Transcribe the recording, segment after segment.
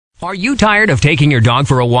Are you tired of taking your dog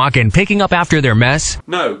for a walk and picking up after their mess?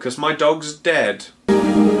 No, 'cause my dog's dead.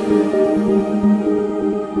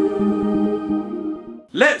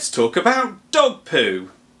 Let's talk about dog poo.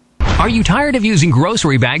 Are you tired of using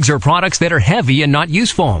grocery bags or products that are heavy and not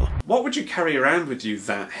useful? What would you carry around with you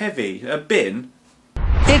that heavy? A bin?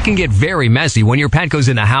 It can get very messy when your pet goes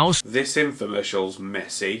in the house This infomercial's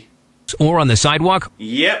messy. or on the sidewalk,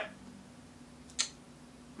 Yep.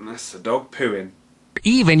 That's the dog pooing. or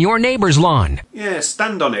even your neighbor's lawn. Yeah,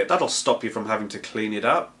 stand on it. That'll stop you from having to clean it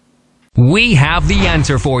up. We have the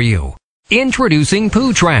answer for you. Introducing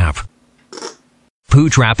Poo Trap. Poo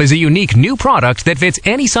Trap is a unique new product that fits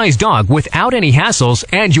any size dog without any hassles,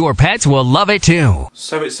 and your pets will love it too.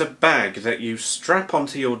 So it's a bag that you strap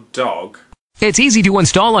onto your dog. It's easy to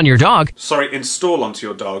install on your dog Install onto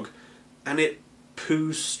your dog, and it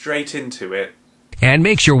poos straight into it. and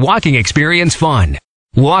makes your walking experience fun.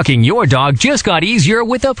 Walking your dog just got easier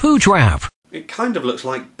with a Poo Trap. It kind of looks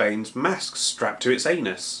like Bane's mask strapped to its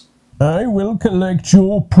anus. I will collect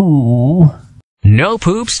your poo. No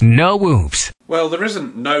poops, no whoops. Well, there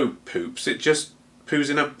isn't no poops, it just poos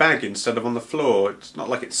in a bag instead of on the floor. It's not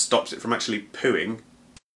like it stops it from actually pooing.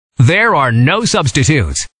 There are no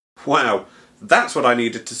substitutes. Wow, that's what I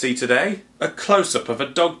needed to see today. A close-up of a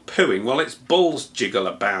dog pooing while its balls jiggle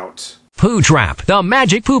about. Poo Trap, the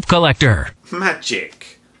magic poop collector.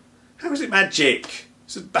 Magic. How is it magic?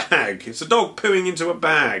 It's a bag. It's a dog pooing into a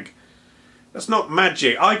bag. That's not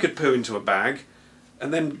magic. I could poo into a bag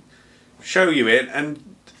and then show you it,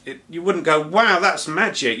 and you wouldn't go, wow, that's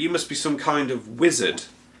magic. You must be some kind of wizard.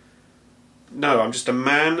 No, I'm just a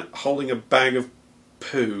man holding a bag of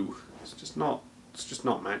poo. It's just not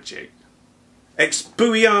magic.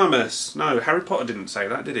 Expelliarmus. No, Harry Potter didn't say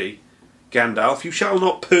that, did he? Gandalf, you shall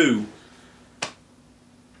not poo.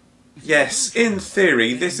 Yes, in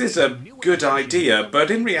theory, this is a good idea, but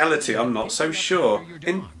in reality, I'm not so sure.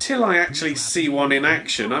 Until I actually see one in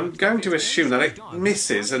action, I'm going to assume that it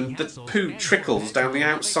misses and the poo trickles down the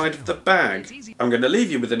outside of the bag. I'm going to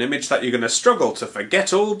leave you with an image that you're going to struggle to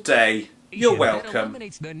forget all day. You're welcome.